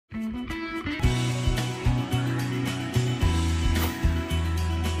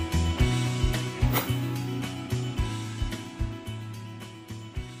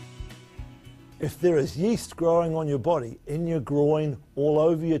If there is yeast growing on your body, in your groin, all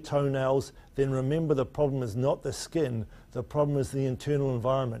over your toenails, then remember the problem is not the skin, the problem is the internal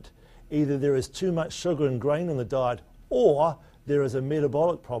environment. Either there is too much sugar and grain in the diet, or there is a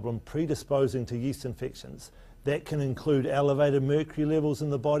metabolic problem predisposing to yeast infections. That can include elevated mercury levels in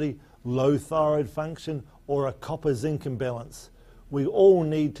the body, low thyroid function, or a copper-zinc imbalance. We all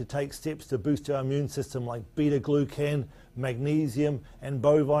need to take steps to boost our immune system like beta-glucan, magnesium, and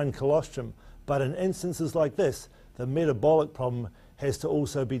bovine colostrum. But in instances like this, the metabolic problem has to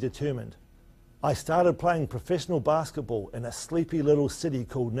also be determined. I started playing professional basketball in a sleepy little city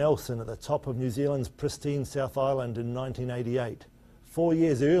called Nelson at the top of New Zealand's pristine South Island in 1988. 4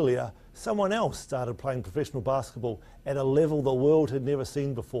 years earlier, someone else started playing professional basketball at a level the world had never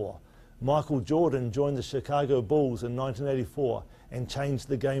seen before. Michael Jordan joined the Chicago Bulls in 1984 and changed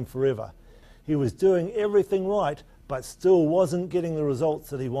the game forever. He was doing everything right, but still wasn't getting the results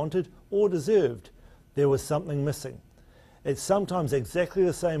that he wanted or deserved. There was something missing. It's sometimes exactly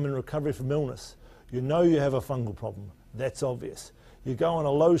the same in recovery from illness. You know you have a fungal problem. That's obvious. You go on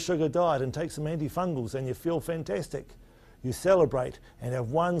a low sugar diet and take some antifungals and you feel fantastic. You celebrate and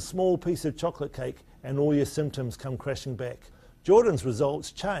have one small piece of chocolate cake and all your symptoms come crashing back. Jordan's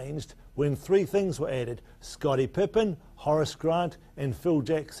results changed when 3 things were added: Scottie Pippen, Horace Grant, and Phil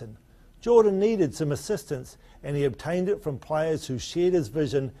Jackson. Jordan needed some assistance, and he obtained it from players who shared his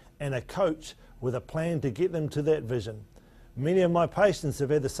vision and a coach with a plan to get them to that vision. Many of my patients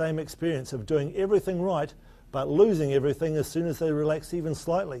have had the same experience of doing everything right, but losing everything as soon as they relax even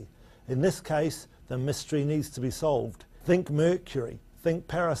slightly. In this case, the mystery needs to be solved. Think mercury, think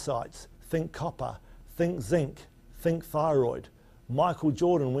parasites, think copper, think zinc, think thyroid. Michael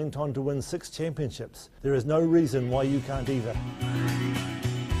Jordan went on to win 6 championships. There is no reason why you can't either.